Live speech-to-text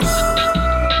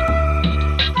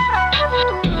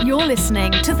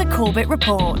listening to The Corbett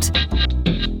Report.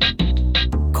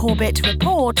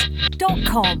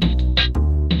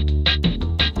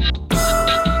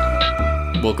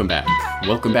 CorbettReport.com. Welcome back.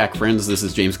 Welcome back, friends. This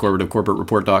is James Corbett of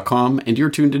CorbettReport.com, and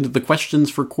you're tuned into the Questions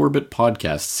for Corbett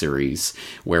podcast series,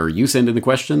 where you send in the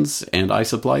questions and I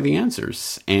supply the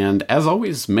answers. And as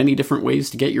always, many different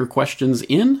ways to get your questions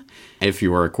in. If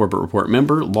you are a Corbett Report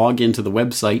member, log into the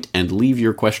website and leave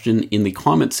your question in the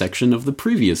comment section of the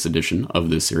previous edition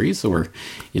of this series, or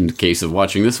in the case of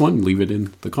watching this one, leave it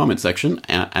in the comment section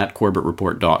at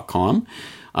CorbettReport.com.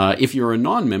 If you're a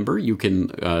non-member, you can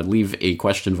leave a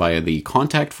question via the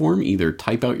contact form, either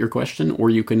type out your question,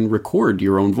 or you can record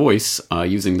your own voice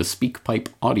using the SpeakPipe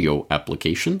audio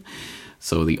application.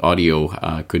 So the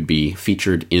audio could be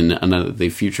featured in the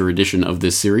future edition of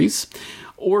this series.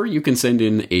 Or you can send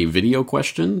in a video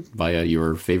question via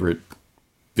your favorite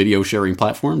video sharing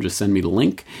platform. Just send me the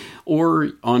link. Or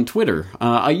on Twitter.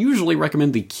 I usually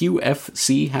recommend the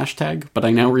QFC hashtag, but I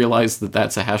now realize that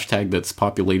that's a hashtag that's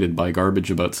populated by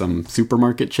garbage about some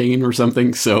supermarket chain or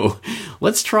something. So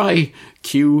let's try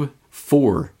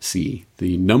Q4C,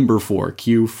 the number 4,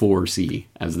 Q4C,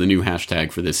 as the new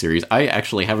hashtag for this series. I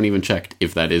actually haven't even checked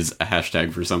if that is a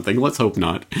hashtag for something. Let's hope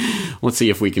not. Let's see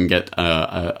if we can get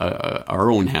our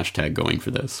own hashtag going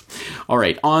for this. All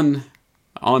right, on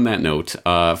that note,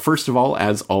 first of all,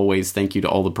 as always, thank you to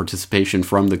all the participation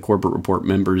from the Corbett Report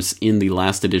members in the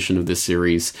last edition of this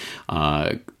series,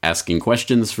 asking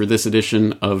questions for this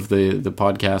edition of the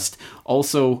podcast.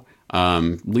 Also,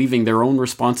 leaving their own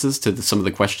responses to some of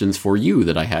the questions for you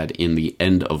that I had in the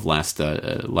end of last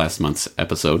month's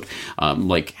episode.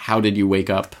 Like, how did you wake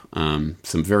up?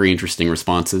 Some very interesting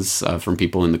responses from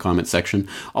people in the comment section.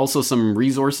 Also, some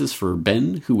resources for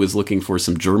Ben, who was looking for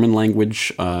some German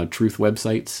language truth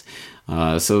websites.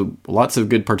 So lots of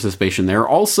good participation there.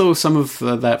 Also, some of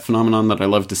that phenomenon that I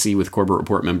love to see with Corbett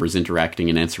Report members interacting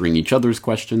and answering each other's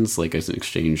questions, like as an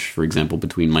exchange, for example,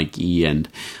 between Mike E. and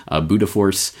Buddha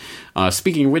Force.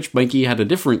 Speaking of which, Mike E. had a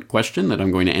different question that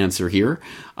I'm going to answer here.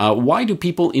 Why do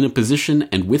people in a position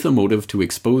and with a motive to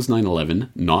expose 9/11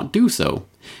 not do so?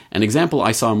 An example,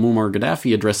 I saw Muammar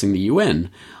Gaddafi addressing the UN.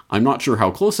 I'm not sure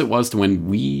how close it was to when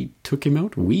we took him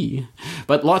out,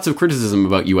 but lots of criticism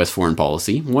about U.S. foreign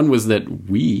policy. One was that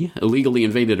we illegally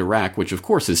invaded Iraq, which of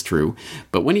course is true,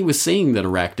 but when he was saying that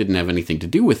Iraq didn't have anything to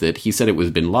do with it, he said it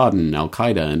was bin Laden,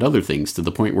 Al-Qaeda, and other things, to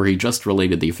the point where he just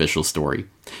related the official story.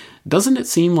 Doesn't it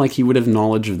seem like he would have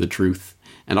knowledge of the truth?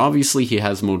 And obviously he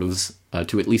has motives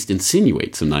to at least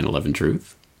insinuate some 9/11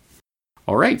 truth.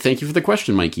 All right, thank you for the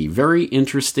question, Mikey. Very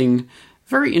interesting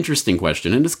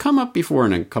question, and it's come up before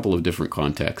in a couple of different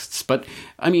contexts. But,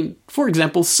 I mean, for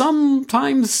example,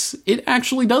 sometimes it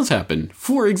actually does happen.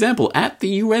 For example, at the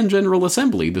UN General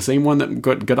Assembly, the same one that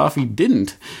Gaddafi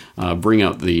didn't bring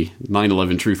out the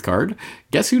 9/11 truth card,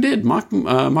 guess who did?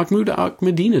 Mahmoud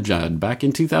Ahmadinejad back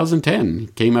in 2010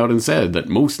 came out and said that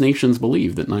most nations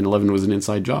believe that 9/11 was an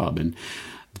inside job, and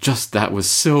just that was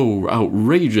so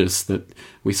outrageous that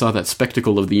we saw that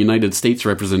spectacle of the United States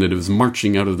representatives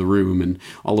marching out of the room and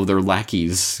all of their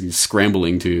lackeys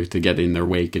scrambling to get in their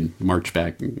wake and march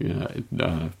back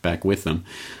with them.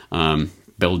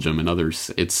 Belgium and others.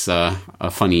 It's a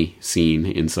funny scene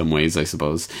in some ways, I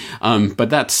suppose. But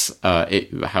that's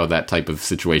how that type of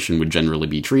situation would generally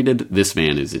be treated. This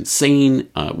man is insane.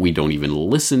 We don't even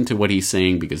listen to what he's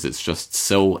saying because it's just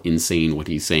so insane what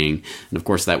he's saying. And of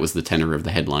course, that was the tenor of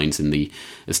the headlines in the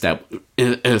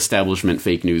establishment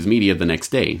fake news media the next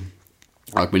day.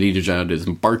 Ahmadinejad is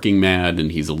barking mad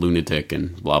and he's a lunatic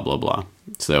and blah, blah, blah.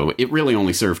 So it really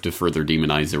only served to further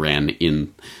demonize Iran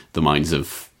in the minds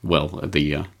of, well,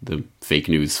 the fake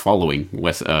news following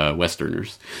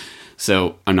Westerners.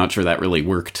 So I'm not sure that really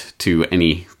worked to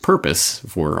any purpose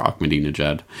for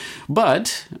Ahmadinejad.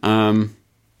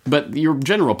 But your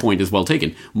general point is well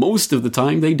taken. Most of the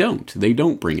time they don't. They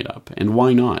don't bring it up. And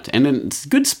why not? And a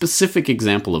good specific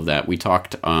example of that, we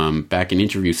talked back in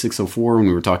interview 604 when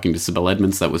we were talking to Sibel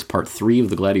Edmonds. That was part 3 of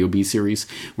the Gladio B series.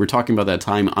 We were talking about that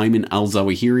time Ayman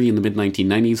al-Zawahiri in the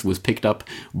mid-1990s was picked up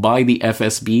by the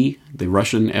FSB, the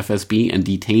Russian FSB, and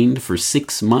detained for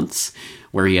 6 months,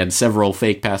 where he had several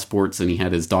fake passports and he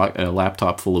had his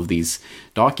laptop full of these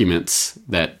documents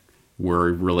that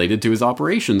were related to his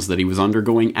operations that he was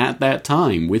undergoing at that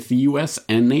time with the US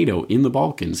and NATO in the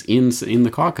Balkans, in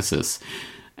the Caucasus.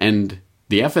 And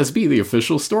the FSB, the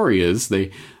official story is,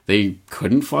 they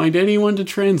couldn't find anyone to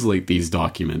translate these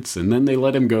documents, and then they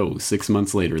let him go 6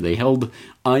 months later. They held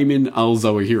Ayman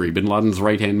al-Zawahiri, bin Laden's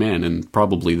right-hand man, and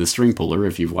probably the string puller,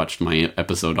 if you've watched my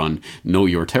episode on Know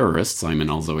Your Terrorists, Ayman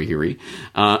al-Zawahiri,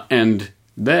 and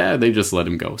They just let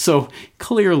him go. So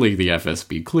clearly the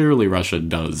FSB, clearly Russia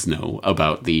does know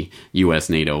about the US,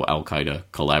 NATO, Al-Qaeda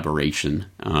collaboration.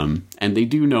 And they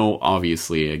do know,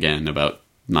 obviously, again, about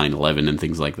 9/11 and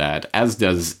things like that, as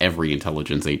does every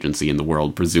intelligence agency in the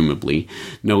world, presumably,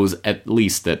 knows at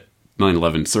least that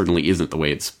 9/11 certainly isn't the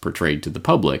way it's portrayed to the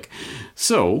public.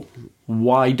 So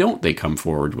why don't they come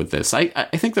forward with this? I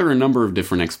think there are a number of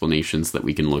different explanations that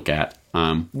we can look at.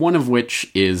 One of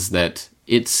which is that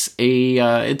it's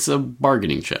a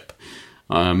bargaining chip.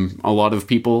 A lot of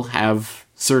people have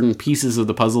certain pieces of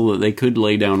the puzzle that they could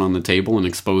lay down on the table and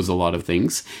expose a lot of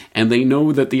things, and they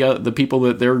know that the people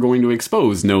that they're going to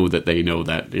expose know that they know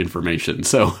that information.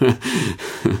 So,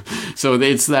 so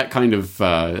it's that kind of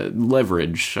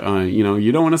leverage.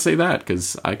 You don't want to say that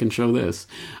because I can show this.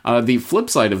 The flip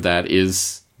side of that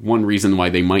is one reason why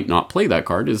they might not play that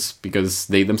card is because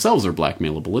they themselves are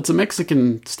blackmailable. It's a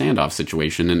Mexican standoff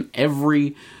situation, and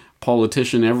every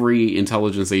politician, every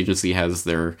intelligence agency has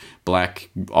their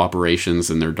black operations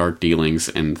and their dark dealings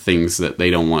and things that they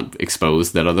don't want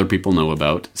exposed that other people know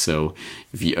about. So,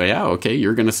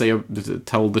 you're going to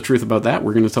tell the truth about that.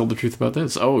 We're going to tell the truth about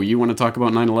this. Oh, you want to talk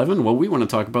about 9/11? Well, we want to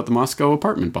talk about the Moscow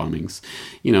apartment bombings.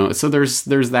 So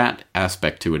there's that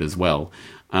aspect to it as well.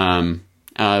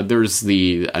 There's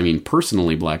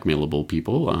personally blackmailable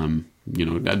people.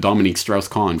 Dominique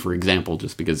Strauss-Kahn, for example,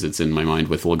 just because it's in my mind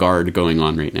with Lagarde going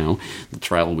on right now, the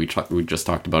trial we just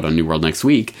talked about on New World Next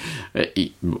Week.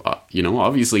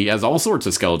 Obviously he has all sorts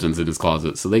of skeletons in his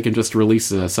closet, so they can just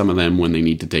release some of them when they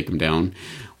need to take him down,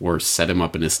 or set him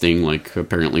up in a sting like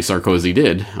apparently Sarkozy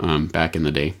did back in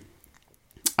the day.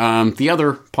 The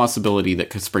other possibility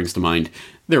that springs to mind,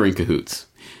 they're in cahoots.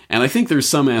 And I think there's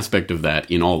some aspect of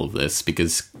that in all of this,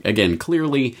 because, again,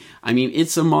 clearly,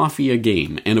 it's a mafia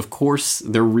game. And, of course,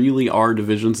 there really are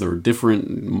divisions. There are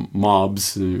different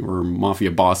mobs or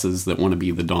mafia bosses that want to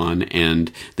be the Don,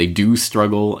 and they do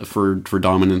struggle for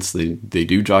dominance. They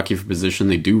do jockey for position.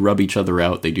 They do rub each other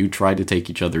out. They do try to take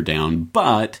each other down.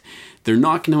 But they're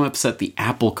not going to upset the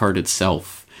apple cart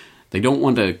itself. They don't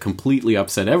want to completely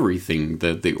upset everything,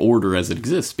 the order as it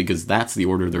exists, because that's the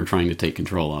order they're trying to take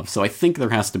control of. So I think there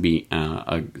has to be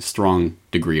a strong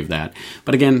degree of that.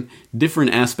 But again,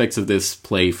 different aspects of this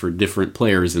play for different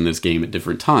players in this game at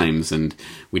different times, and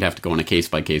we'd have to go on a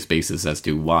case-by-case basis as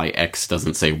to why X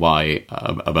doesn't say Y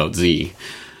about Z.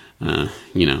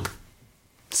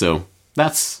 So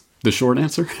that's the short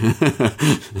answer.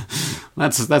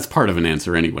 That's part of an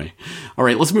answer anyway. All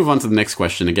right, let's move on to the next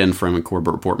question. Again, from a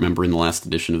Corbett Report member in the last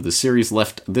edition of the series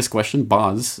left this question.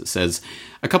 Boz says,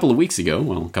 a couple of weeks ago,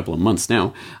 well, a couple of months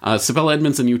now, Sibel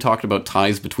Edmonds and you talked about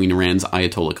ties between Iran's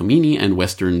Ayatollah Khomeini and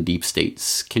Western deep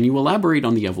states. Can you elaborate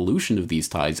on the evolution of these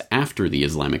ties after the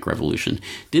Islamic Revolution?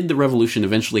 Did the revolution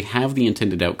eventually have the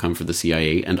intended outcome for the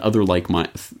CIA and other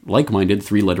like-minded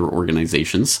three-letter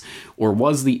organizations, or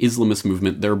was the Islamist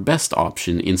movement their best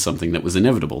option in something that was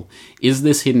inevitable? Is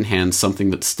this hidden hand something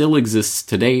that still exists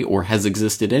today or has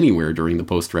existed anywhere during the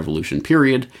post-revolution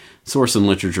period? Source and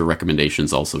literature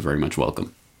recommendations also very much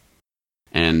welcome.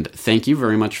 And thank you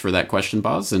very much for that question,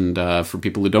 Boz. And for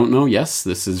people who don't know, yes,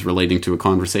 this is relating to a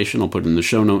conversation I'll put in the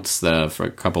show notes for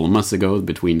a couple of months ago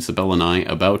between Sibel and I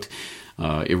about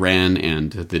Iran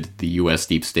and the U.S.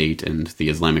 deep state and the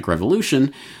Islamic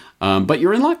Revolution. But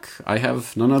you're in luck. I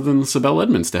have none other than Sibel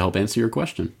Edmonds to help answer your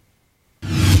question.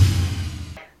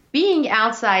 Being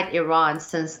outside Iran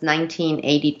since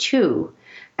 1982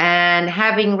 and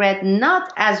having read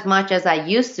not as much as I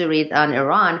used to read on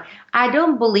Iran, I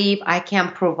don't believe I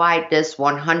can provide this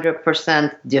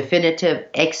 100% definitive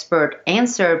expert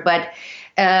answer. But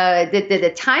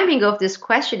the timing of this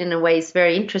question in a way is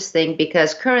very interesting,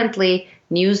 because currently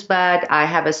Newsbud, I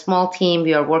have a small team.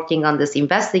 We are working on this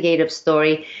investigative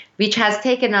story, which has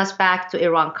taken us back to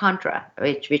Iran-Contra,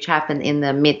 which happened in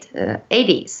the mid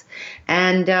 80s,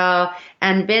 and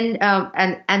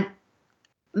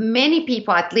many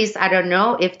people, at least I don't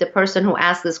know if the person who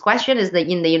asked this question is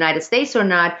in the United States or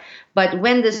not, but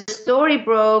when the story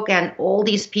broke and all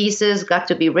these pieces got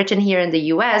to be written here in the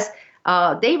U.S.,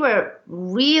 they were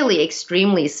really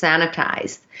extremely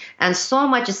sanitized. And so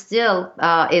much still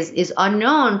is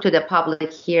unknown to the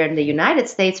public here in the United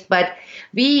States. But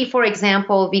we, for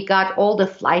example, we got all the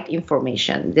flight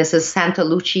information. This is Santa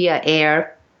Lucia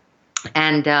Air.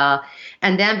 And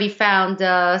then we found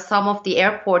some of the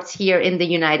airports here in the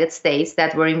United States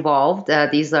that were involved.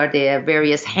 These are the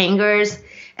various hangars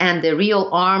and the real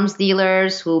arms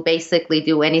dealers who basically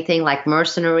do anything like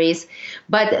mercenaries.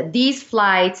 But these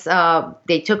flights,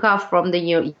 they took off from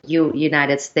the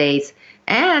United States.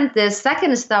 And the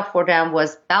second stop for them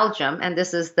was Belgium, and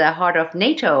this is the heart of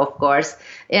NATO, of course.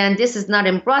 And this is not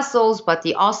in Brussels, but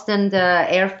the Ostend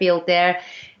airfield there.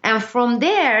 And from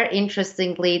there,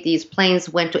 interestingly, these planes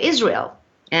went to Israel,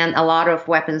 and a lot of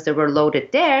weapons that were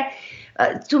loaded there.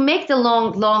 To make the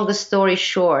longest story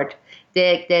short,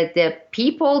 the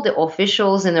people, the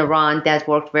officials in Iran that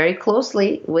worked very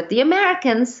closely with the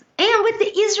Americans and with the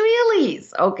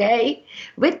Israelis, okay,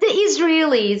 with the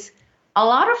Israelis, a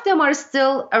lot of them are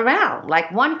still around.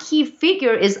 Like one key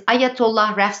figure is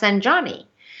Ayatollah Rafsanjani.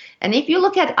 And if you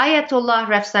look at Ayatollah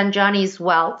Rafsanjani's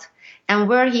wealth and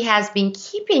where he has been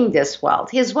keeping this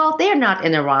wealth, his wealth, they're not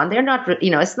in Iran. They're not,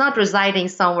 it's not residing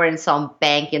somewhere in some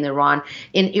bank in Iran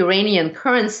in Iranian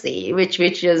currency, which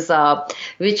is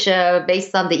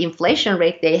based on the inflation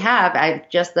rate they have, it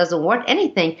just doesn't worth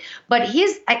anything. But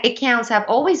his accounts have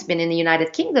always been in the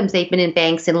United Kingdom. They've been in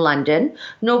banks in London.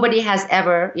 Nobody has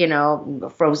ever,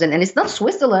 frozen. And it's not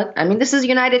Switzerland. I mean, this is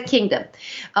United Kingdom.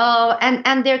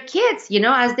 And their kids,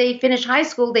 as they finish high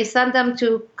school, they send them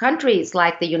to countries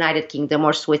like the United Kingdom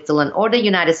or Switzerland or the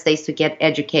United States to get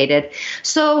educated.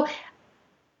 So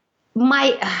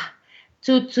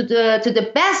to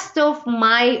the best of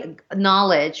my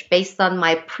knowledge, based on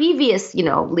my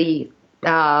previously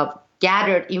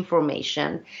gathered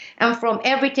information, and from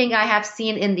everything I have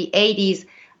seen in the 80s,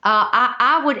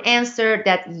 I would answer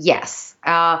that yes.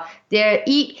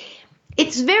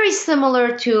 It's very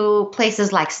similar to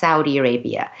places like Saudi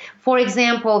Arabia. For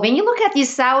example, when you look at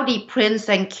these Saudi prince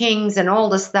and kings and all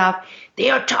the stuff, they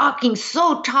are talking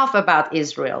so tough about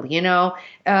Israel,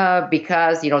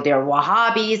 because, they're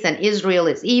Wahhabis and Israel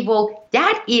is evil.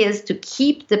 That is to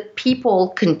keep the people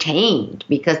contained,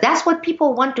 because that's what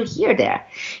people want to hear there.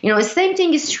 The same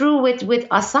thing is true with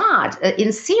Assad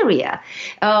in Syria.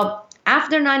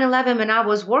 After 9/11, when I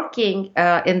was working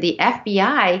in the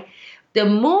FBI, the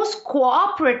most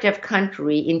cooperative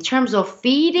country in terms of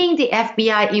feeding the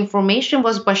FBI information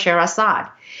was Bashar Assad.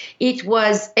 It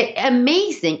was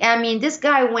amazing. I mean, this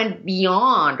guy went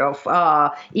beyond of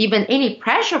even any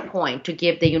pressure point to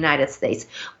give the United States.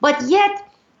 But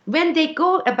yet, when they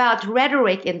go about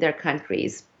rhetoric in their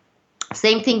countries,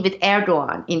 same thing with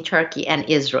Erdogan in Turkey and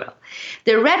Israel.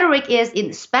 The rhetoric is, in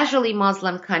especially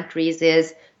Muslim countries,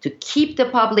 is to keep the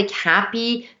public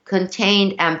happy,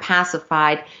 contained, and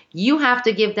pacified. You have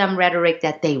to give them rhetoric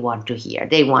that they want to hear.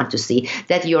 They want to see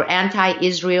that you're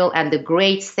anti-Israel and the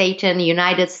great Satan,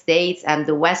 United States, and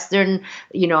the Western,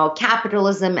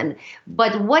 capitalism.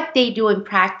 But what they do in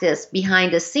practice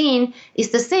behind the scene is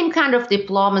the same kind of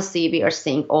diplomacy we are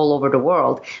seeing all over the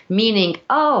world, meaning,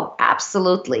 oh,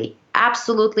 absolutely.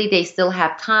 Absolutely, they still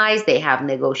have ties, they have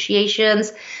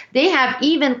negotiations, they have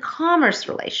even commerce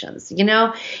relations,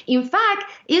 In fact,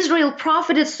 Israel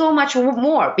profited so much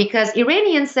more because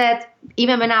Iranians said,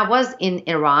 even when I was in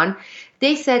Iran,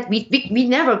 they said, we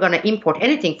never going to import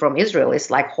anything from Israel.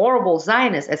 It's like horrible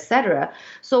Zionists, etc.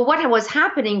 So what was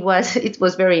happening was, it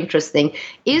was very interesting.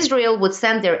 Israel would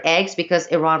send their eggs because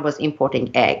Iran was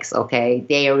importing eggs, okay,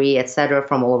 dairy, etc.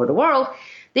 from all over the world.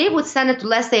 They would send it to,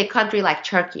 let's say, a country like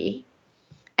Turkey.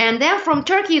 And then from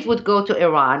Turkey, it would go to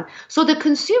Iran. So the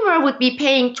consumer would be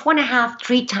paying 2.5,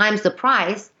 3 times the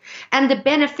price. And the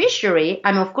beneficiary,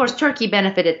 of course, Turkey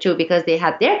benefited too because they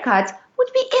had their cuts,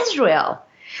 would be Israel.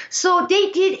 So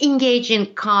they did engage in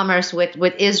commerce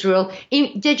with Israel.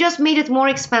 They just made it more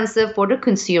expensive for the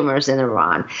consumers in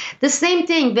Iran. The same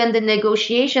thing when the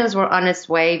negotiations were on its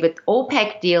way with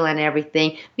OPEC deal and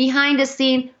everything. Behind the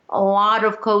scene, a lot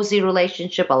of cozy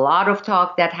relationship, a lot of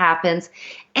talk that happens.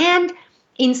 And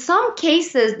in some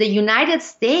cases, the United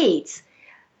States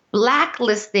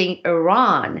blacklisting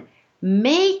Iran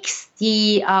makes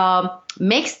the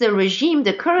regime,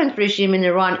 the current regime in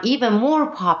Iran, even more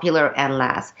popular and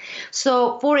last.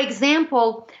 So, for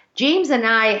example, James and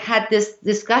I had this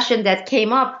discussion that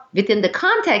came up within the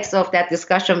context of that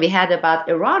discussion we had about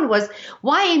Iran was,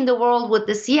 why in the world would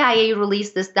the CIA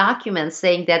release this document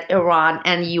saying that Iran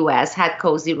and U.S. had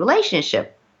cozy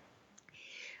relationship?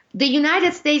 The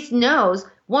United States knows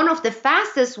one of the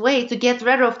fastest ways to get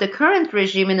rid of the current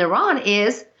regime in Iran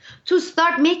is to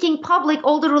start making public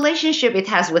all the relationship it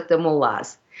has with the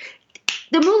mullahs.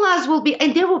 The mullahs will be,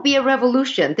 and there will be a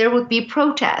revolution, there will be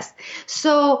protest.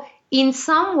 So in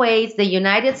some ways, the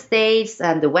United States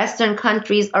and the Western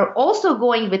countries are also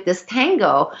going with this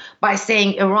tango by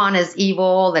saying Iran is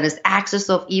evil and is axis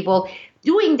of evil.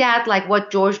 Doing that like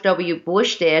what George W.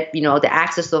 Bush did, the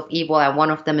axis of evil, and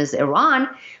one of them is Iran.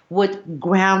 would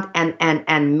ground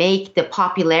and make the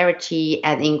popularity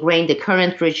and ingrain the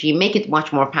current regime, make it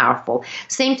much more powerful.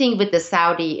 Same thing with the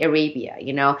Saudi Arabia.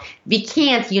 We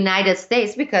can't United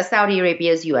States because Saudi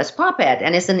Arabia is U.S. puppet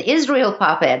and it's an Israel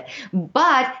puppet,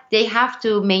 but they have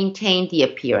to maintain the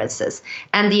appearances.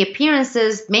 And the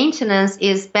appearances maintenance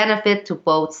is benefit to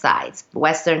both sides,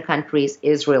 Western countries,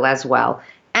 Israel as well,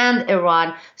 and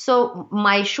Iran. So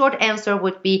my short answer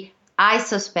would be, I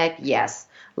suspect yes.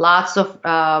 Lots of,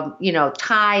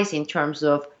 ties in terms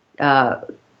of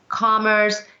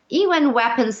commerce, even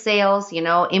weapon sales,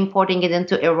 importing it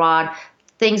into Iran,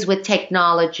 things with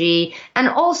technology, and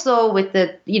also with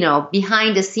the,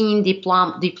 behind the scene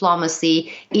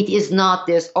diplomacy. It is not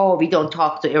this, we don't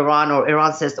talk to Iran, or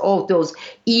Iran says, those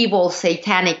evil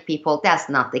satanic people. That's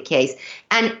not the case.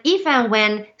 And if and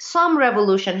when some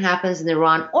revolution happens in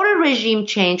Iran, or a regime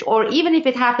change, or even if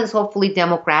it happens hopefully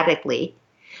democratically,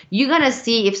 you're going to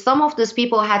see if some of those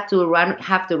people have to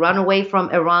run away from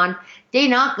Iran, they're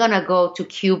not going to go to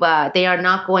Cuba. They are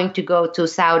not going to go to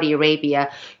Saudi Arabia.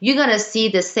 You're going to see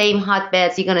the same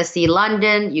hotbeds. You're going to see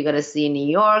London. You're going to see New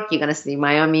York. You're going to see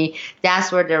Miami. That's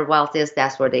where their wealth is.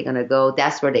 That's where they're going to go.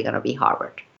 That's where they're going to be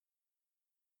harbored.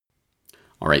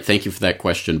 All right, thank you for that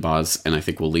question, Boz, and I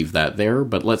think we'll leave that there.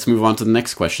 But let's move on to the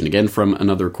next question, again from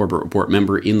another Corbett Report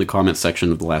member in the comments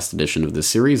section of the last edition of this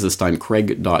series, this time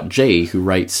Craig.J, who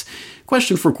writes,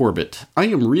 question for Corbett. I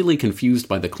am really confused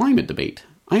by the climate debate.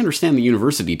 I understand the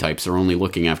university types are only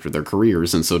looking after their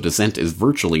careers, and so dissent is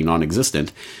virtually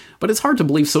non-existent, but it's hard to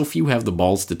believe so few have the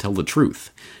balls to tell the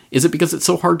truth. Is it because it's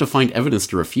so hard to find evidence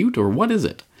to refute, or what is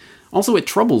it? Also, it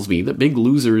troubles me that big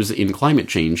losers in climate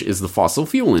change is the fossil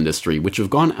fuel industry, which have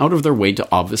gone out of their way to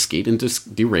obfuscate and to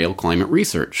derail climate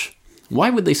research. Why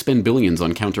would they spend billions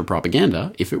on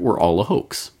counter-propaganda if it were all a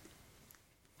hoax?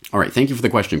 All right, thank you for the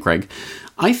question, Craig.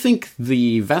 I think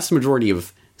the vast majority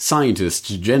of scientists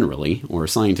generally, or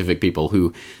scientific people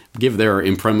who give their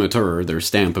imprimatur, their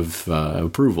stamp of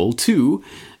approval to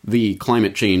the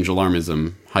climate change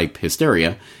alarmism hype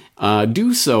hysteria,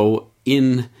 do so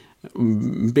in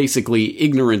basically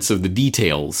ignorance of the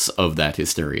details of that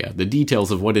hysteria, the details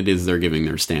of what it is they're giving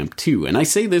their stamp to. And I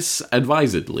say this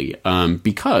advisedly,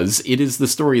 because it is the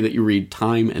story that you read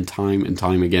time and time and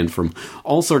time again from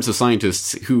all sorts of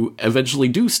scientists who eventually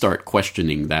do start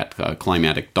questioning that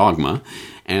climatic dogma.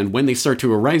 And when they start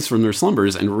to arise from their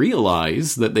slumbers and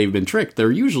realize that they've been tricked,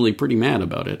 they're usually pretty mad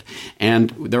about it.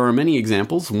 And there are many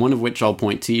examples, one of which I'll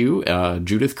point to you,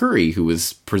 Judith Curry, who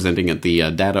was presenting at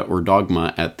the Data or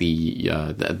Dogma at the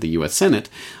U.S. Senate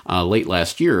late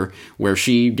last year, where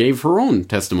she gave her own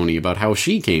testimony about how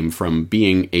she came from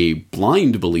being a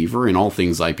blind believer in all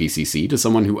things IPCC to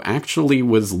someone who actually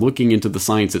was looking into the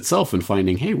science itself and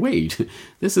finding, hey, wait,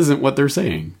 this isn't what they're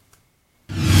saying.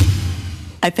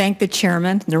 I thank the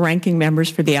chairman and the ranking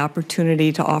members for the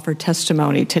opportunity to offer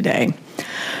testimony today.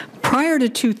 Prior to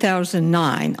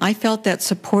 2009, I felt that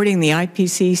supporting the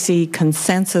IPCC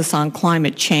consensus on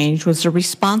climate change was a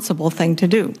responsible thing to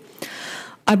do.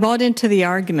 I bought into the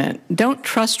argument, don't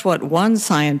trust what one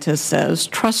scientist says,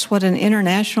 trust what an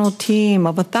international team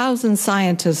of 1,000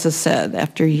 scientists has said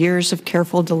after years of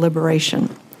careful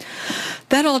deliberation.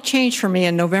 That all changed for me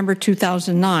in November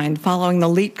 2009 following the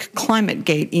leaked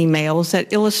ClimateGate emails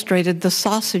that illustrated the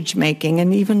sausage making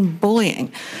and even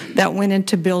bullying that went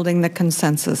into building the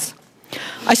consensus.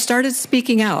 I started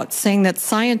speaking out, saying that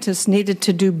scientists needed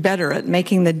to do better at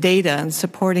making the data and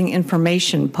supporting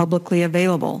information publicly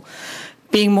available,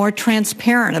 being more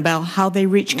transparent about how they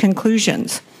reach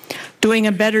conclusions, doing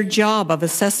a better job of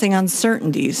assessing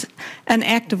uncertainties, and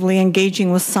actively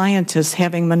engaging with scientists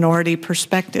having minority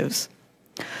perspectives.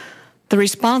 The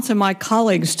response of my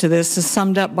colleagues to this is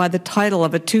summed up by the title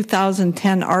of a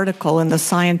 2010 article in the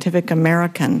Scientific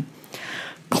American.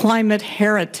 Climate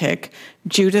heretic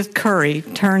Judith Curry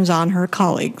turns on her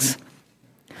colleagues.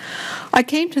 I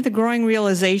came to the growing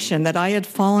realization that I had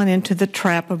fallen into the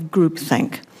trap of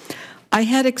groupthink. I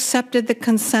had accepted the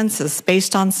consensus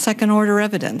based on second-order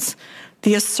evidence,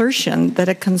 the assertion that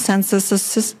a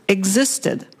consensus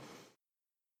existed.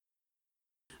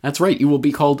 That's right, you will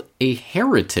be called a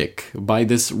heretic by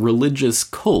this religious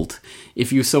cult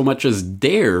if you so much as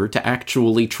dare to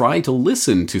actually try to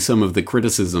listen to some of the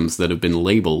criticisms that have been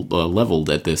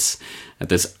leveled at this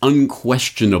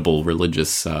unquestionable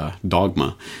religious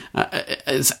dogma.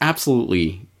 It's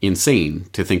absolutely insane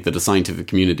to think that a scientific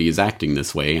community is acting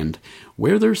this way, and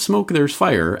where there's smoke, there's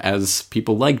fire, as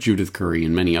people like Judith Curry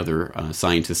and many other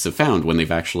scientists have found when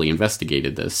they've actually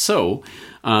investigated this. So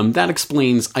that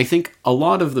explains, I think, a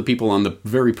lot of the people on the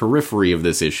very periphery of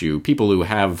this issue, people who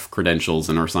have credentials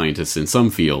and are scientists in some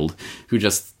field, who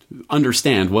just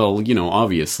understand, well,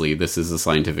 obviously this is a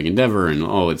scientific endeavor and,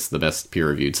 it's the best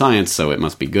peer-reviewed science, so it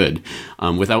must be good,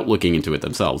 without looking into it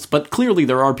themselves. But clearly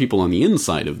there are people on the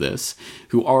inside of this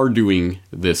who are doing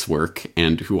this work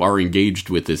and who are engaged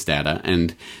with this data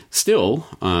and still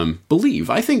believe.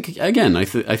 I think, again, I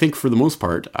think for the most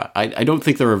part, I don't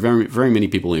think there are very, very many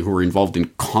people who are involved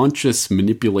in conscious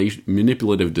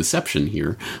manipulative deception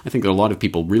here. I think that a lot of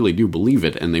people really do believe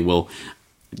it, and they will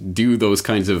do those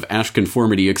kinds of Asch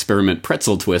conformity experiment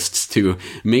pretzel twists to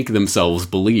make themselves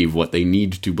believe what they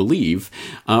need to believe.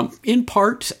 In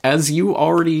part, as you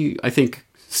already, I think,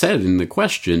 said in the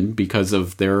question, because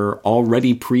of their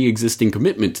already pre-existing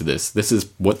commitment to this. This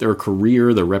is what their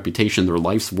career, their reputation, their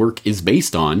life's work is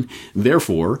based on.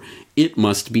 Therefore, it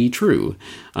must be true.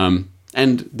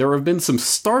 And there have been some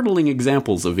startling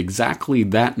examples of exactly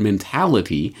that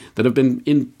mentality that have been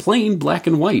in plain black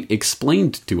and white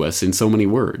explained to us in so many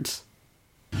words.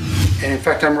 And in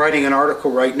fact, I'm writing an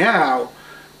article right now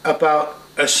about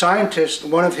a scientist.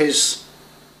 One of his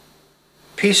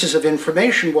pieces of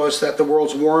information was that the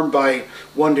world's warmed by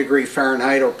 1 degree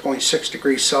Fahrenheit or 0.6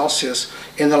 degrees Celsius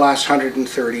in the last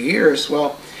 130 years.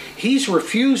 Well, he's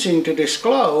refusing to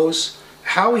disclose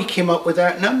how he came up with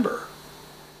that number.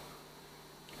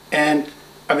 And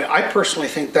I mean, I personally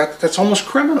think that that's almost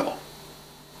criminal.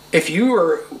 If you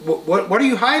are, what are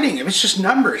you hiding? If it's just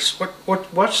numbers,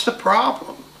 what's the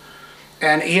problem?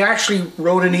 And he actually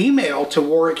wrote an email to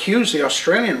Warwick Hughes, the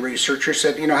Australian researcher,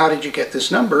 said, how did you get this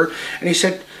number? And he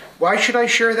said, why should I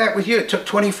share that with you? It took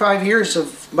 25 years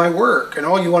of my work, and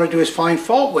all you want to do is find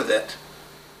fault with it.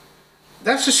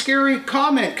 That's a scary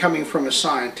comment coming from a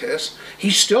scientist.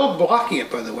 He's still blocking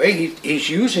it, by the way. He's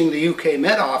using the UK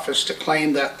Met Office to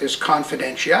claim that there's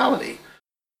confidentiality.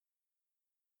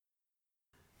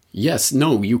 Yes,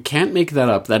 no, you can't make that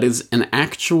up. That is an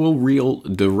actual, real,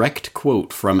 direct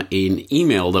quote from an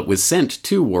email that was sent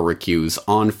to Warwick Hughes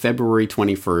on February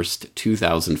 21st,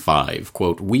 2005.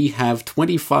 Quote, "We have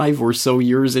 25 or so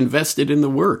years invested in the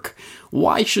work.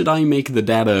 Why should I make the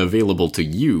data available to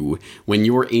you when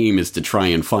your aim is to try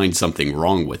and find something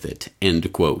wrong with it?"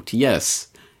 End quote. Yes,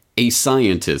 a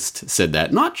scientist said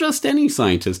that. Not just any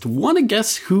scientist. Want to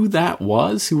guess who that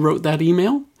was who wrote that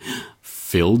email?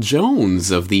 Phil Jones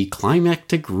of the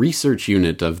Climactic Research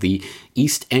Unit of the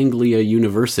East Anglia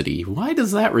University. Why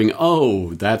does that ring?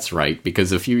 Oh, that's right,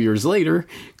 because a few years later,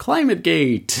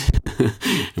 ClimateGate.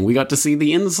 And we got to see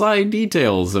the inside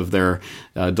details of their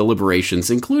deliberations,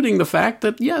 including the fact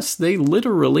that, yes, they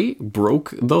literally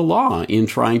broke the law in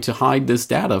trying to hide this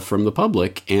data from the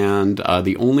public, and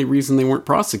the only reason they weren't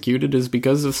prosecuted is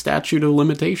because of statute of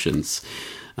limitations.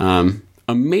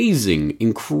 Amazing,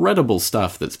 incredible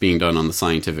stuff that's being done on the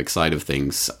scientific side of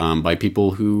things by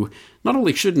people who not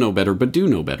only should know better, but do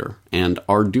know better, and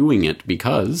are doing it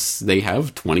because they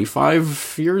have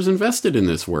 25 years invested in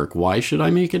this work. Why should I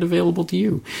make it available to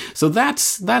you? So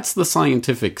that's the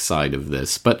scientific side of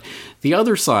this. But the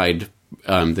other side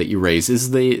that you raise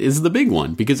is the big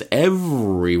one, because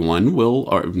everyone will,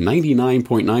 or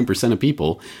 99.9% of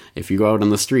people, if you go out on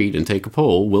the street and take a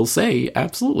poll, will say,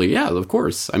 absolutely, yeah, of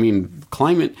course. I mean,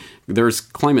 there's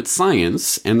climate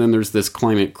science, and then there's this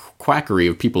climate quackery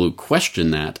of people who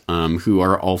question that, who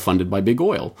are all funded by big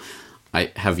oil.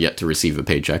 I have yet to receive a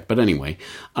paycheck, but anyway.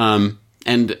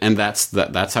 And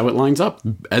that's how it lines up.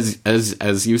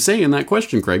 As you say in that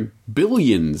question, Craig,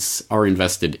 billions are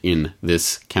invested in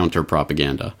this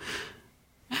counter-propaganda.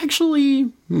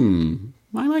 Actually,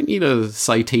 I might need a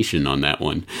citation on that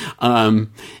one.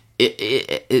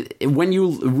 When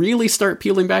you really start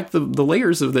peeling back the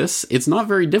layers of this, it's not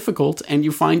very difficult, and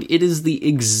you find it is the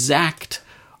exact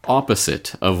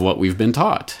opposite of what we've been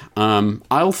taught.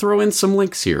 I'll throw in some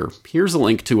links here. Here's a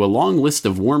link to a long list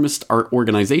of warmist art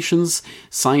organizations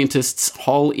scientists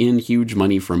haul in huge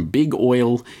money from big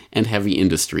oil and heavy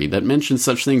industry that mentions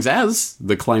such things as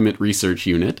the Climate Research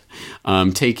Unit,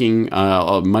 taking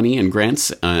money and grants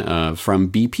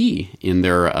from BP in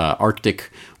their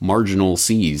Arctic marginal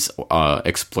seas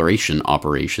exploration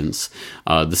operations.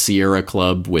 The Sierra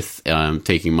Club with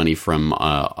taking money from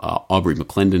Aubrey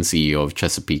McClendon, CEO of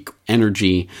Chesapeake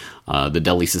Energy, the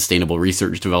Delhi Sustainable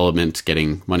Research Development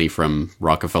getting money from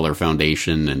Rockefeller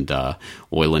Foundation and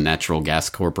Oil and Natural Gas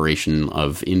Corporation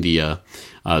of India,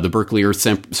 the Berkeley Earth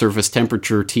Surface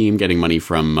Temperature Team getting money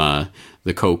from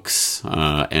the Kochs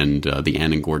and the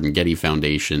Ann and Gordon Getty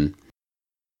Foundation.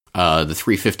 the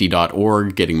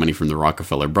 350.org getting money from the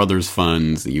Rockefeller Brothers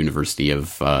Funds, the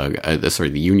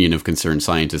the Union of Concerned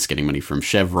Scientists getting money from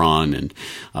Chevron and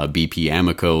BP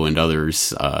Amoco and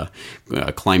others,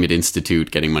 Climate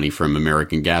Institute getting money from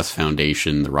American Gas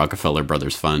Foundation, the Rockefeller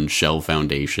Brothers Fund, Shell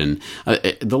Foundation.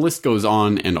 The list goes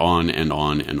on and on and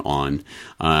on and on.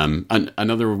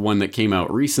 Another one that came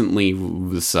out recently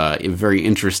was a very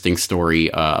interesting story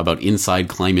about Inside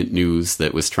Climate News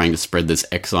that was trying to spread this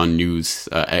Exxon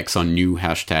New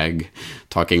hashtag,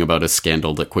 talking about a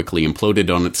scandal that quickly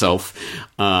imploded on itself.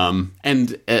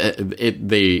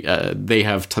 They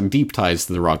have deep ties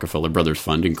to the Rockefeller Brothers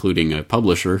Fund, including a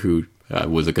publisher who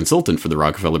was a consultant for the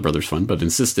Rockefeller Brothers Fund, but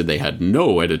insisted they had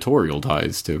no editorial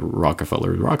ties to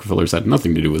Rockefeller. Rockefellers had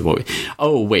nothing to do with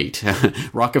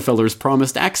Rockefeller's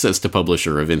promised access to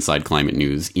publisher of Inside Climate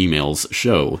News emails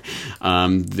show.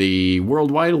 The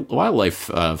World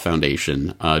Wildlife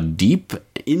Foundation, deep,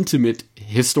 intimate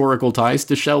historical ties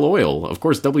to Shell Oil. Of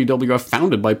course, WWF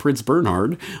founded by Prince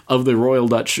Bernhard of the Royal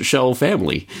Dutch Shell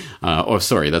family.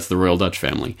 That's the Royal Dutch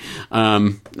family.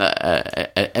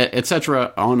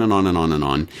 Etc. On and on and on and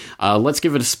on. Let's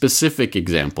give it a specific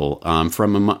example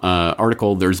from an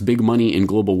article, There's Big Money in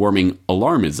Global Warming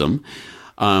Alarmism.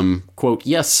 Quote,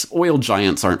 yes, oil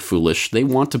giants aren't foolish. They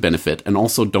want to benefit and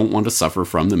also don't want to suffer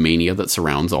from the mania that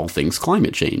surrounds all things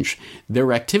climate change.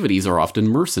 Their activities are often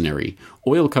mercenary.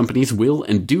 Oil companies will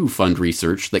and do fund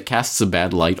research that casts a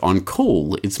bad light on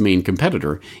coal, its main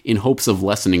competitor, in hopes of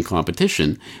lessening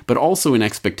competition, but also in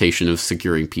expectation of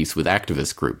securing peace with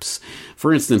activist groups.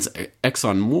 For instance,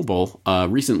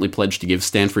 ExxonMobil recently pledged to give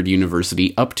Stanford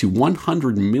University up to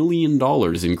 $100 million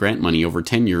in grant money over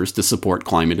 10 years to support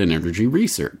climate and energy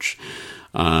research.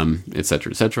 Etc.,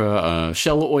 etc.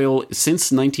 Shell Oil,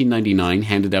 since 1999,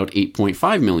 handed out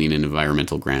 $8.5 million in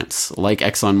environmental grants. Like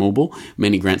ExxonMobil,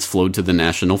 many grants flowed to the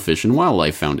National Fish and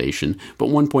Wildlife Foundation, but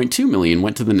 $1.2 million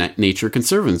went to the Nature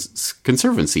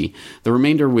Conservancy. The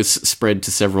remainder was spread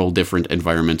to several different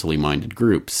environmentally minded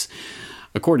groups.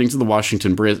 According to the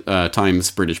Washington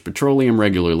Times, British Petroleum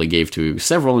regularly gave to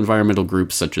several environmental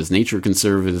groups such as Nature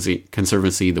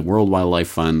Conservancy, the World Wildlife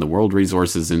Fund, the World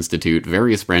Resources Institute,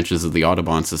 various branches of the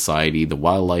Audubon Society, the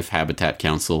Wildlife Habitat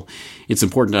Council. It's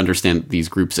important to understand that these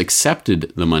groups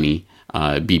accepted the money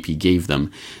BP gave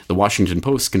them. The Washington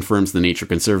Post confirms the Nature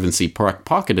Conservancy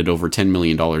pocketed over $10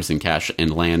 million in cash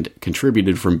and land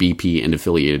contributed from BP and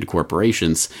affiliated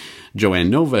corporations. Joanne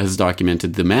Nova has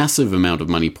documented the massive amount of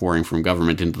money pouring from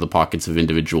government into the pockets of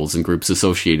individuals and groups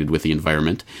associated with the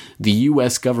environment. The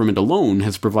U.S. government alone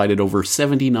has provided over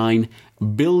 $79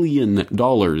 billion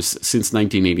since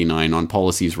 1989 on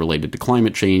policies related to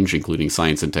climate change, including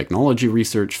science and technology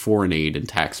research, foreign aid, and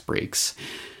tax breaks.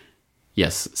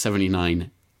 Yes,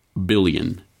 79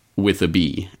 billion with a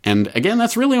B. And again,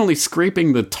 that's really only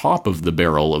scraping the top of the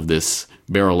barrel of this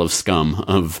barrel of scum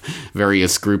of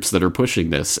various groups that are pushing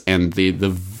this. And the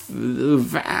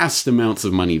vast amounts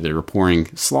of money that are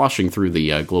sloshing through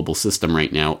the global system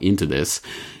right now into this,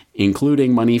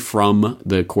 including money from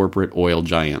the corporate oil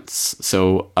giants.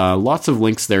 So lots of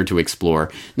links there to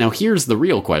explore. Now, here's the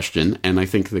real question, and I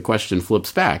think the question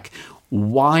flips back.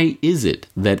 Why is it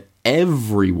that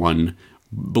everyone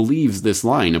believes this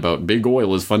line about big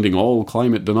oil is funding all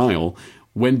climate denial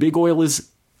when big oil is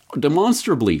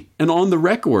demonstrably and on the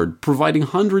record providing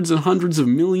hundreds and hundreds of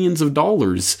millions of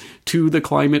dollars to the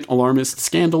climate alarmist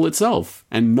scandal itself,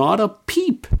 and not a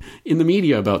peep in the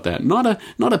media about that, not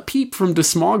a peep from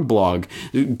DeSmog blog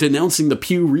denouncing the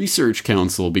Pew Research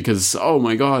Council because, oh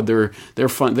my god,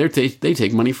 they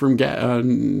take money from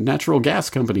natural gas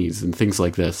companies and things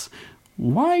like this.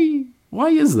 Why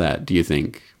is that, do you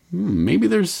think? Maybe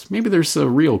there's a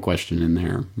real question in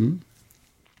there.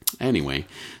 Anyway,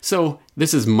 so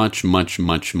this is much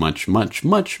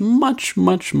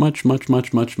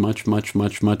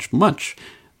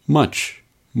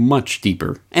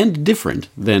deeper and different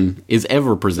than is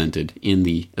ever presented in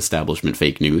the establishment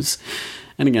fake news.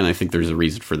 And again, I think there's a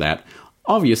reason for that.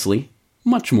 Obviously,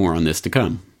 much more on this to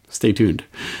come. Stay tuned.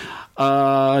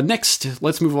 Next,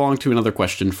 let's move along to another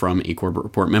question from a Corbett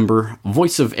Report member,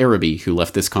 Voice of Araby, who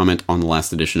left this comment on the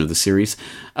last edition of the series.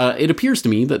 It appears to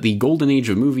me that the golden age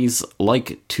of movies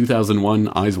like 2001,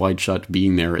 Eyes Wide Shut,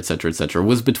 Being There, etc.,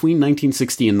 was between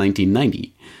 1960 and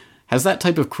 1990. Has that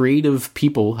type of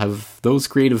have those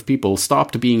creative people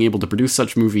stopped being able to produce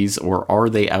such movies, or are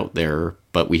they out there,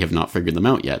 but we have not figured them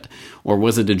out yet? Or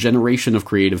was it a generation of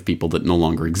creative people that no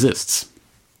longer exists?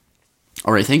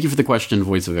 All right, thank you for the question,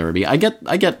 Voice of Araby. I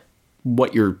get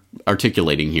what you're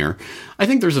articulating here. I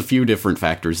think there's a few different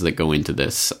factors that go into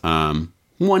this.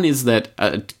 One is that,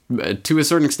 to a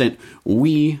certain extent,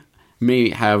 we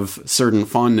may have certain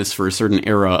fondness for a certain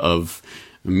era of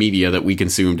media that we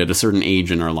consumed at a certain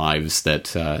age in our lives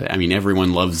that,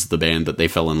 everyone loves the band that they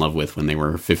fell in love with when they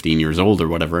were 15 years old or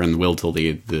whatever, and will till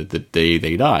the day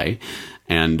they die.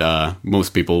 And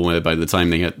most people, by the time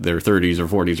they hit their 30s or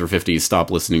 40s or 50s,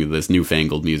 stop listening to this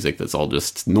newfangled music that's all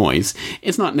just noise.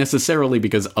 It's not necessarily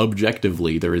because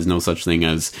objectively there is no such thing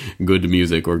as good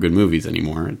music or good movies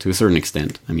anymore, to a certain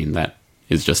extent. I mean, that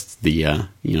is just the,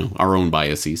 our own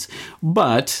biases.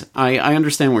 But I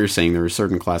understand what you're saying. There are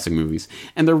certain classic movies.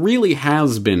 And there really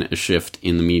has been a shift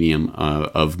in the medium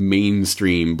of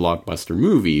mainstream blockbuster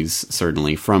movies,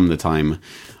 certainly from the time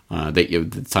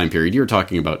the time period you're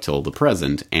talking about till the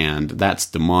present, and that's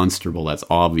demonstrable, that's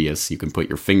obvious, you can put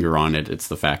your finger on it. It's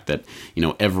the fact that,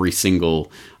 every single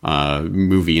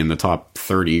movie in the top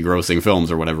 30 grossing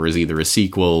films or whatever is either a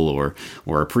sequel or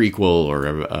a prequel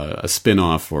or a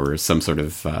spin-off or some sort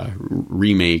of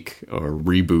remake or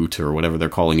reboot or whatever they're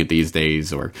calling it these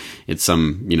days, or it's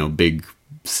some, big,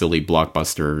 silly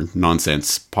blockbuster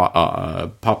nonsense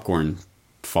popcorn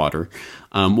fodder.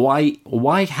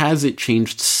 Why has it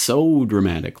changed so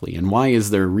dramatically, and why is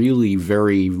there really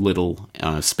very little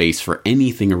space for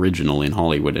anything original in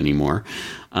Hollywood anymore?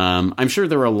 I'm sure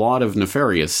there are a lot of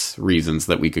nefarious reasons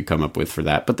that we could come up with for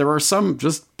that, but there are some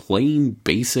just plain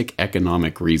basic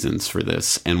economic reasons for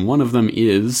this, and one of them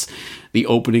is the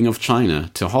opening of China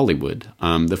to Hollywood.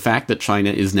 The fact that China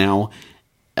is now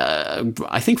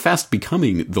I think fast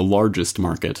becoming the largest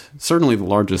market, certainly the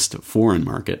largest foreign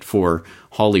market for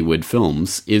Hollywood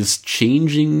films, is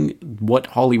changing what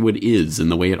Hollywood is and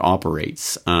the way it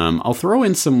operates. I'll throw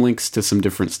in some links to some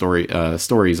different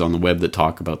stories on the web that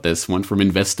talk about this. One from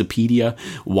Investopedia,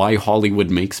 Why Hollywood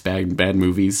Makes Bad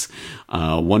Movies.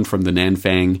 One from the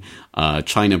Nanfang,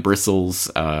 China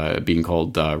Bristles, being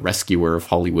called Rescuer of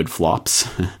Hollywood Flops.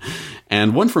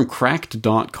 And one from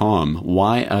Cracked.com,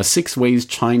 why 6 ways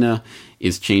China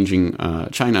is changing.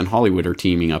 China and Hollywood are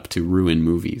teaming up to ruin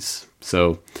movies.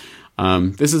 So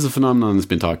this is a phenomenon that's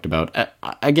been talked about.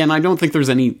 Again, I don't think there's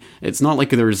any. It's not like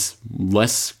there's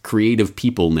less creative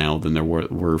people now than there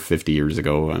were 50 years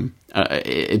ago.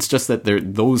 It's just that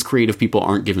those creative people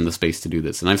aren't given the space to do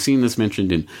this, and I've seen this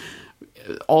mentioned in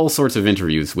all sorts of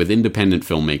interviews with independent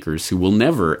filmmakers who will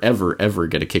never, ever, ever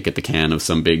get a kick at the can of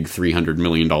some big $300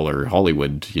 million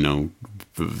Hollywood,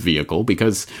 vehicle,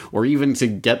 because, or even to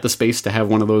get the space to have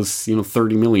one of those,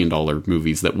 $30 million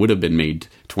movies that would have been made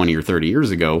 20 or 30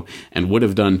 years ago and would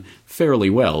have done fairly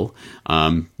well.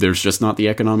 There's just not the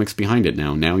economics behind it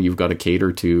now. Now you've got to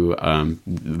cater to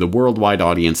the worldwide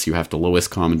audience. You have to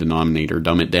lowest common denominator,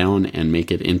 dumb it down, and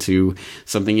make it into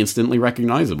something instantly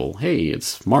recognizable. Hey,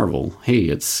 it's Marvel. Hey,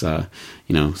 it's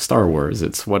Star Wars.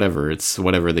 It's whatever. It's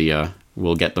whatever the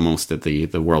will get the most at the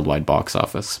worldwide box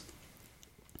office.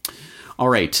 All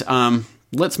right,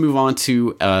 let's move on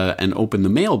to and open the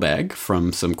mailbag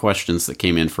from some questions that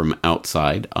came in from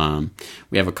outside.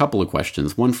 We have a couple of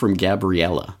questions. One from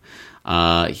Gabriella.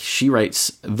 She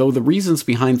writes, though the reasons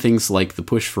behind things like the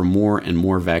push for more and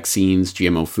more vaccines,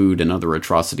 GMO food, and other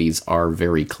atrocities are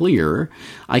very clear,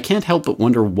 I can't help but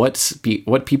wonder what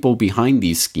people behind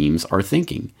these schemes are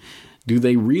thinking. Do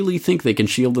they really think they can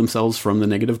shield themselves from the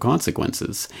negative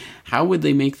consequences? How would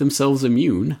they make themselves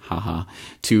immune,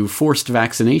 to forced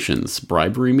vaccinations,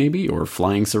 bribery maybe, or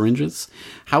flying syringes?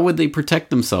 How would they protect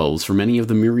themselves from any of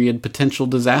the myriad potential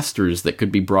disasters that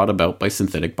could be brought about by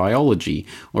synthetic biology,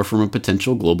 or from a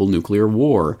potential global nuclear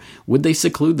war? Would they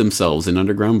seclude themselves in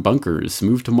underground bunkers,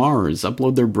 move to Mars,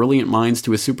 upload their brilliant minds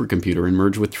to a supercomputer, and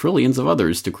merge with trillions of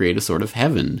others to create a sort of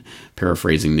heaven?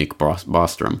 Paraphrasing Nick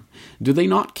Bostrom. Do they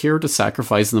not care to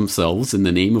sacrifice themselves in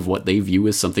the name of what they view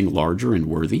as something larger and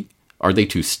worthy? Are they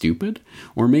too stupid?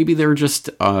 Or maybe they're just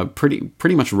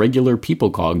pretty much regular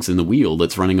people cogs in the wheel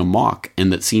that's running amok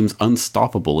and that seems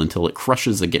unstoppable until it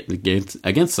crushes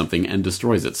against something and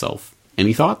destroys itself.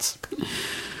 Any thoughts?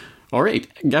 All right,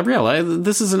 Gabriella,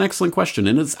 this is an excellent question,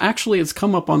 and it's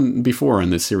come up on before in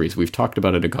this series. We've talked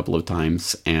about it a couple of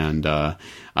times, and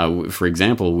for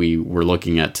example, we were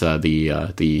looking at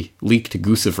the leaked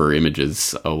Guccifer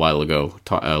images a while ago,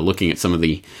 looking at some of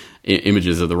the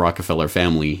images of the Rockefeller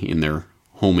family in their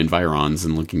home environs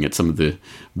and looking at some of the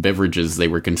beverages they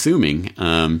were consuming.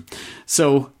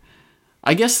 So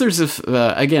I guess there's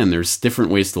there's different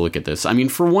ways to look at this. I mean,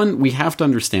 for one, we have to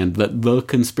understand that the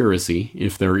conspiracy,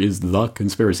 if there is the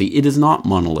conspiracy, it is not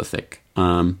monolithic.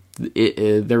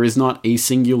 There is not a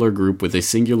singular group with a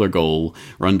singular goal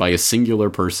run by a singular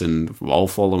person, all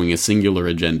following a singular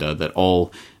agenda that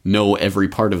all know every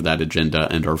part of that agenda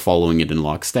and are following it in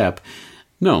lockstep.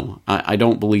 No, I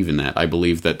don't believe in that. I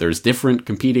believe that there's different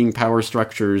competing power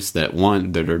structures that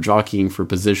are jockeying for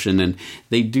position, and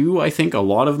they do, I think, a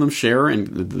lot of them share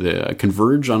and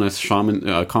converge on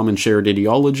a common shared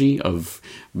ideology of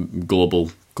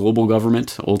global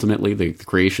government, ultimately the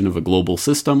creation of a global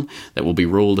system that will be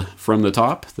ruled from the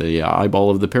top, the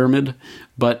eyeball of the pyramid.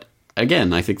 But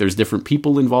again, I think there's different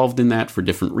people involved in that for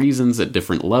different reasons at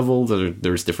different levels.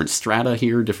 There's different strata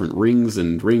here, different rings,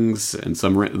 and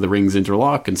some the rings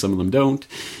interlock and some of them don't.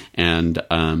 And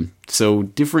so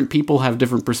different people have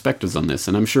different perspectives on this.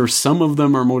 And I'm sure some of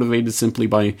them are motivated simply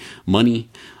by money.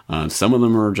 Some of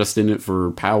them are just in it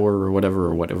for power or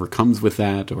whatever comes with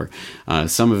that, or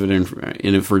some of it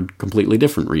in it for completely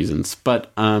different reasons.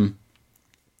 But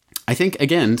I think,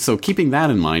 again, so keeping that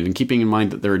in mind, and keeping in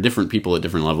mind that there are different people at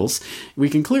different levels, we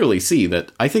can clearly see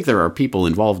that I think there are people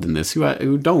involved in this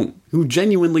who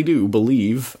genuinely do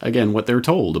believe, again, what they're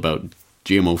told about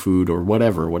GMO food or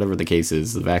whatever the case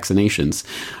is, the vaccinations.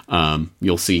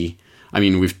 You'll see, I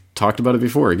mean, we've talked about it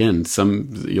before. Again,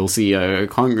 you'll see a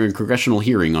congressional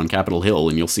hearing on Capitol Hill,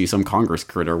 and you'll see some Congress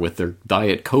critter with their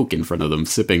Diet Coke in front of them,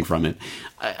 sipping from it.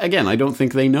 Again, I don't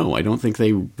think they know. I don't think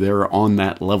they're on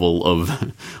that level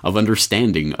of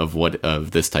understanding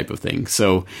of this type of thing.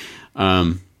 So,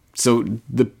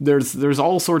 there's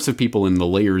all sorts of people in the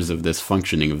layers of this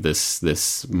functioning of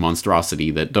this monstrosity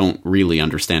that don't really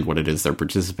understand what it is they're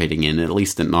participating in, at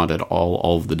least not at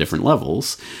all of the different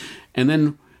levels. And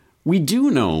then we do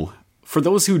know, for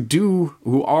those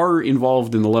who are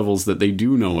involved in the levels that they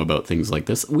do know about things like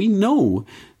this, we know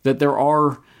that there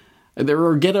are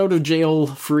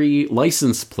get-out-of-jail-free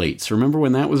license plates. Remember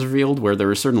when that was revealed, where there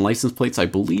are certain license plates, I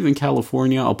believe in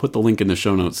California, I'll put the link in the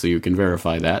show notes so you can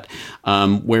verify that,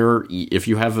 where if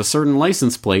you have a certain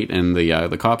license plate and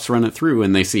the cops run it through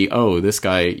and they see, oh, this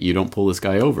guy, you don't pull this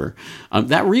guy over.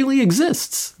 That really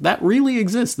exists. That really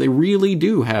exists. They really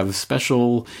do have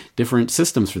special different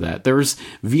systems for that. There's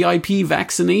VIP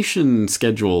vaccination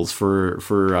schedules for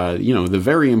the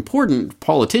very important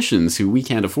politicians who we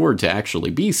can't afford to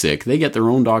actually be sick. They get their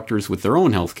own doctors with their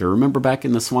own healthcare. Remember back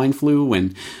in the swine flu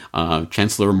when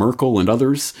Chancellor Merkel and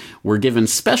others were given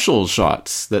special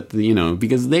shots that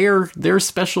because they're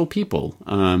special people.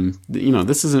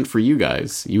 This isn't for you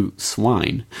guys, you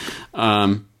swine.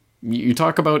 You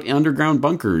talk about underground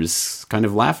bunkers, kind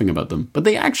of laughing about them, but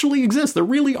they actually exist. There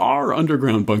really are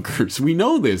underground bunkers. We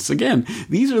know this. Again,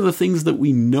 these are the things that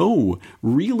we know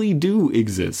really do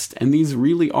exist, and these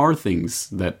really are things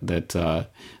that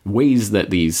ways that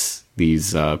these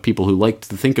people who like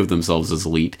to think of themselves as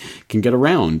elite can get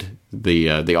around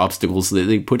the obstacles that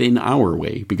they put in our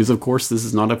way, because of course this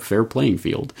is not a fair playing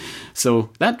field.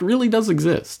 So that really does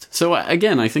exist. So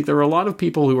again, I think there are a lot of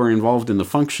people who are involved in the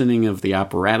functioning of the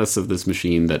apparatus of this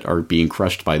machine that are being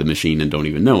crushed by the machine and don't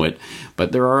even know it.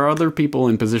 But there are other people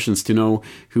in positions to know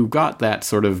who got that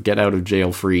sort of get out of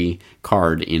jail free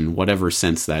card in whatever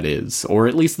sense that is, or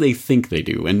at least they think they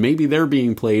do. And maybe they're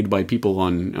being played by people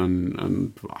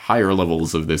on higher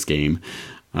levels of this game.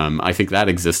 I think that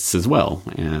exists as well.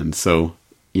 And so,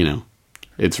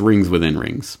 it's rings within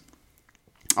rings.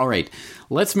 All right,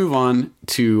 let's move on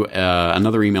to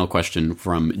another email question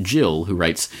from Jill, who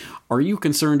writes, are you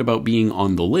concerned about being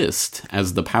on the list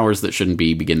as the powers that shouldn't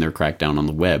be begin their crackdown on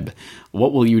the web?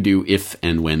 What will you do if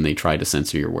and when they try to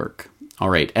censor your work? All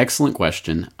right, excellent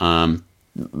question.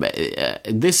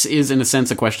 This is, in a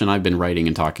sense, a question I've been writing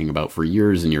and talking about for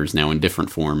years and years now in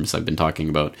different forms. I've been talking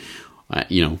about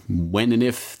when and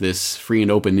if this free and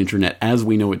open internet as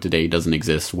we know it today doesn't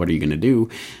exist, what are you going to do?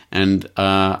 And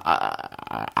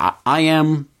I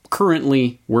am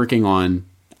currently working on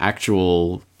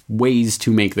actual ways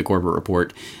to make the Corbett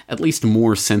Report at least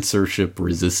more censorship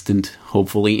resistant,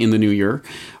 hopefully, in the new year.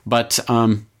 But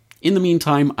in the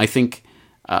meantime, I think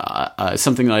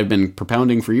something that I've been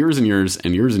propounding for years and years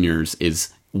and years and years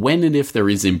is, when and if there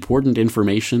is important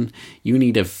information, you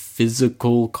need a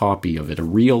physical copy of it, a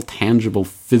real, tangible,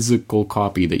 physical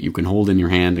copy that you can hold in your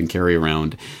hand and carry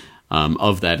around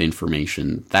of that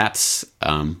information. That's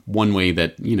one way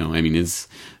that,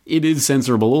 it is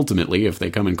censorable ultimately if they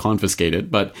come and confiscate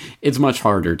it, but it's much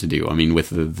harder to do. I mean, with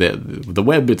the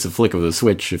web, it's a flick of the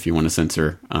switch if you want to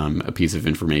censor a piece of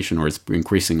information, or it's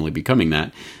increasingly becoming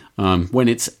that. When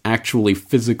it's actually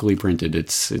physically printed,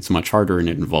 it's much harder, and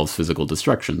it involves physical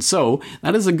destruction. So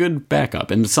that is a good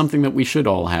backup, and something that we should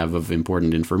all have of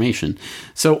important information.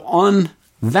 So on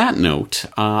that note,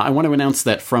 I want to announce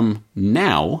that from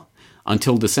now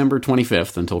until December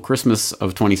 25th, until Christmas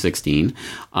of 2016,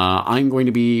 I'm going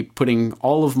to be putting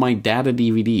all of my data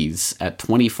DVDs at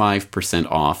 25%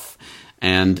 off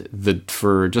And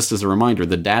just as a reminder,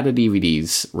 the data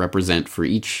DVDs represent for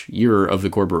each year of the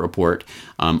Corbett Report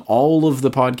all of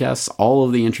the podcasts, all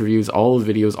of the interviews, all of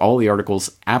the videos, all the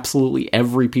articles, absolutely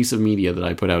every piece of media that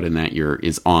I put out in that year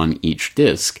is on each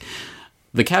disc.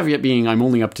 The caveat being I'm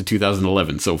only up to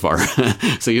 2011 so far.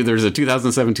 So there's a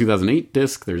 2007-2008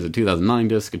 disc, there's a 2009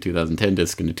 disc, a 2010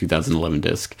 disc, and a 2011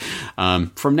 disc.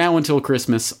 From now until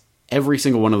Christmas, every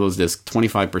single one of those discs,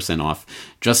 25% off.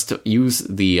 Just use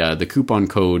the coupon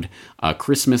code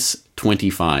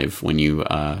Christmas25 when you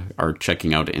are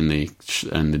checking out in the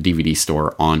DVD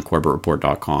store on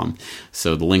CorbettReport.com.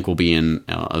 So the link will be in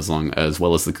as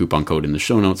well as the coupon code in the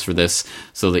show notes for this,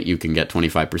 so that you can get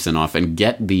 25% off and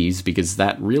get these, because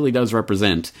that really does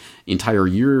represent entire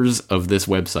years of this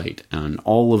website and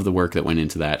all of the work that went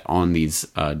into that on these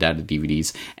data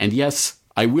DVDs. And yes,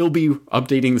 I will be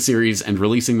updating the series and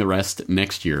releasing the rest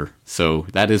next year. So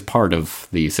that is part of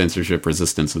the censorship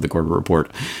resistance of the Corbett Report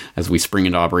as we spring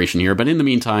into operation here. But in the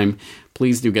meantime,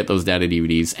 please do get those data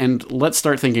DVDs, and let's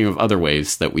start thinking of other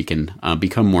ways that we can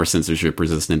become more censorship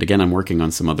resistant. Again, I'm working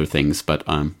on some other things, but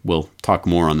we'll talk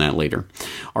more on that later.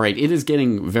 All right, it is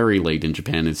getting very late in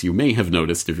Japan, as you may have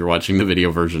noticed if you're watching the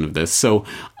video version of this. So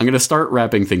I'm going to start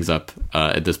wrapping things up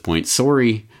at this point.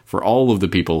 Sorry for all of the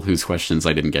people whose questions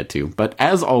I didn't get to. But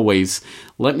as always,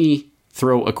 let me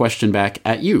throw a question back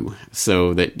at you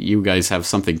so that you guys have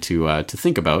something to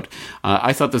think about.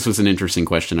 I thought this was an interesting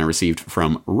question I received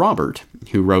from Robert,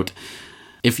 who wrote,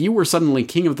 if you were suddenly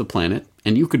king of the planet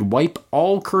and you could wipe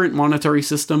all current monetary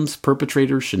systems,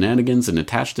 perpetrators, shenanigans, and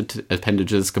attached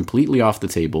appendages completely off the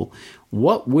table,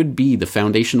 what would be the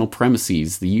foundational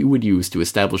premises that you would use to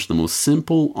establish the most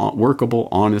simple, workable,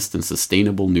 honest, and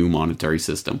sustainable new monetary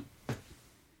system?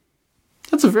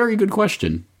 That's a very good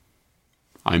question.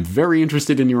 I'm very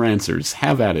interested in your answers.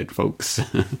 Have at it, folks.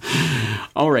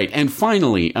 All right, and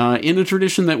finally, in a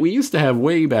tradition that we used to have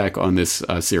way back on this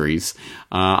series,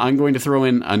 I'm going to throw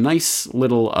in a nice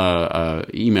little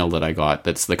email that I got.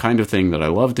 That's the kind of thing that I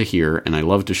love to hear and I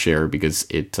love to share, because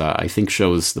it, I think,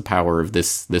 shows the power of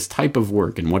this type of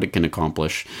work and what it can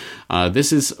accomplish.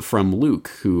 This is from Luke,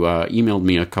 who emailed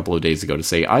me a couple of days ago to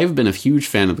say, I've been a huge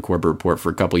fan of the Corbett Report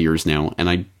for a couple of years now, and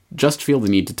I just feel the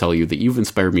need to tell you that you've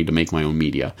inspired me to make my own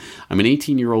media. I'm an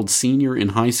 18-year-old senior in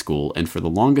high school, and for the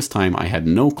longest time I had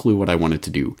no clue what I wanted to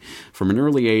do. From an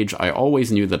early age, I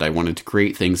always knew that I wanted to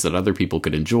create things that other people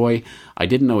could enjoy. I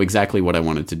didn't know exactly what I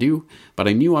wanted to do, but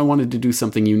I knew I wanted to do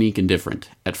something unique and different.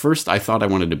 At first, I thought I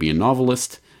wanted to be a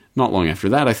novelist. Not long after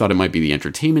that, I thought it might be the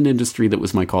entertainment industry that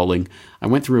was my calling. I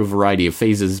went through a variety of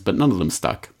phases, but none of them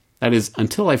stuck. That is,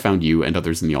 until I found you and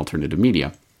others in the alternative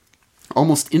media.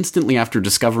 Almost instantly after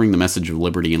discovering the message of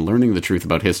liberty and learning the truth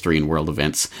about history and world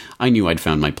events, I knew I'd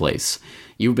found my place.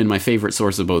 You've been my favorite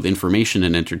source of both information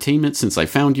and entertainment since I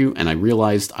found you, and I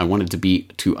realized I wanted to be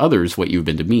to others what you've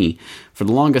been to me. For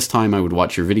the longest time, I would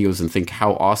watch your videos and think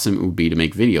how awesome it would be to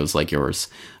make videos like yours.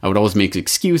 I would always make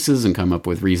excuses and come up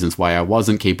with reasons why I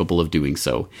wasn't capable of doing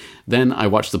so. Then I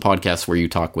watched the podcast where you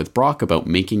talk with Brock about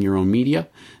making your own media.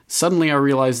 Suddenly I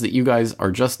realized that you guys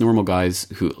are just normal guys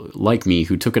who, like me,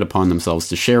 who took it upon themselves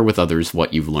to share with others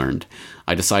what you've learned.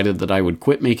 I decided that I would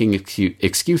quit making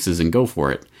excuses and go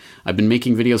for it. I've been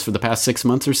making videos for the past 6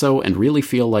 months or so and really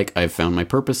feel like I've found my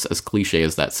purpose, as cliche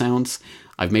as that sounds.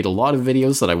 I've made a lot of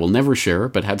videos that I will never share,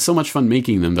 but had so much fun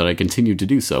making them that I continue to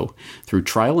do so. Through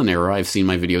trial and error, I've seen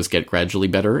my videos get gradually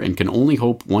better and can only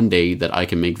hope one day that I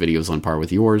can make videos on par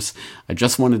with yours. I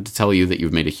just wanted to tell you that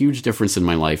you've made a huge difference in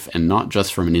my life, and not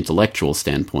just from an intellectual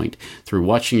standpoint. Through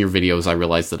watching your videos, I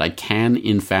realized that I can,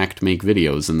 in fact, make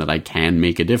videos and that I can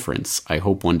make a difference. I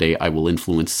hope one day I will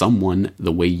influence someone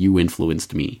the way you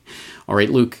influenced me. All right,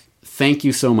 Luke. Thank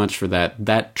you so much for that.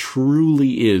 That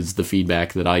truly is the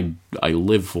feedback that I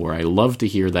live for. I love to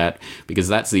hear that, because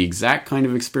that's the exact kind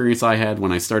of experience I had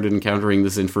when I started encountering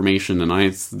this information, and I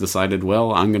decided,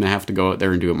 well, I'm going to have to go out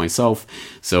there and do it myself.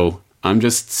 So I'm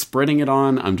just spreading it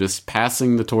on. I'm just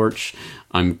passing the torch.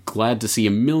 I'm glad to see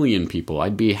 1 million people.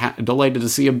 I'd be delighted to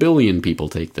see 1 billion people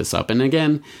take this up. And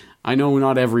again, I know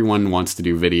not everyone wants to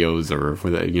do videos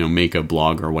or, make a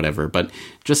blog or whatever, but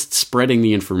just spreading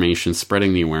the information,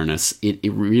 spreading the awareness, it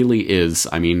really is,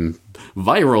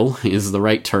 viral is the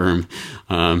right term.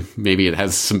 Maybe it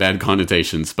has some bad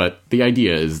connotations, but the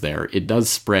idea is there. It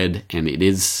does spread, and it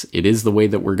is the way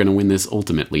that we're going to win this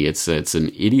ultimately. It's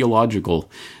an ideological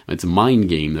it's a mind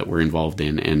game that we're involved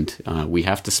in, and we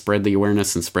have to spread the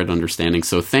awareness and spread understanding.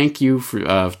 So thank you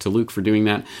to Luke for doing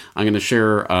that. I'm going to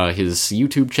share his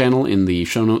YouTube channel in the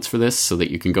show notes for this so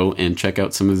that you can go and check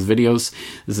out some of his videos.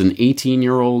 This is an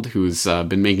 18-year-old who's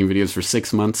been making videos for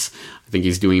 6 months. I think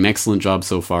he's doing an excellent job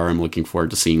so far. I'm looking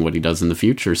forward to seeing what he does in the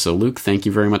future. So Luke, thank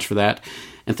you very much for that.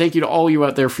 And thank you to all you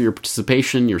out there for your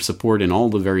participation, your support in all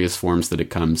the various forms that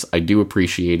it comes. I do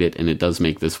appreciate it, and it does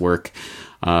make this work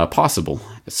possible.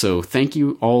 So thank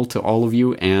you all to all of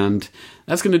you, and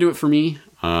that's going to do it for me.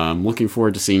 I'm looking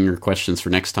forward to seeing your questions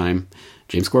for next time.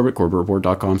 James Corbett,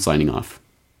 CorbettReport.com, signing off.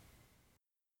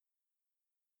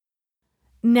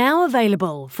 Now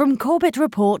available from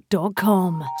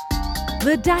CorbettReport.com.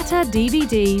 The Data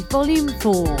DVD Volume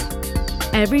 4.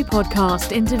 Every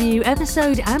podcast, interview,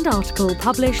 episode and article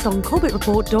published on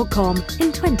CorbettReport.com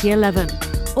in 2011.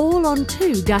 All on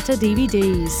 2 data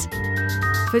DVDs.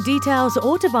 For details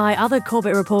or to buy other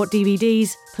Corbett Report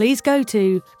DVDs, please go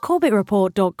to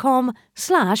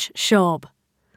CorbettReport.com/shop.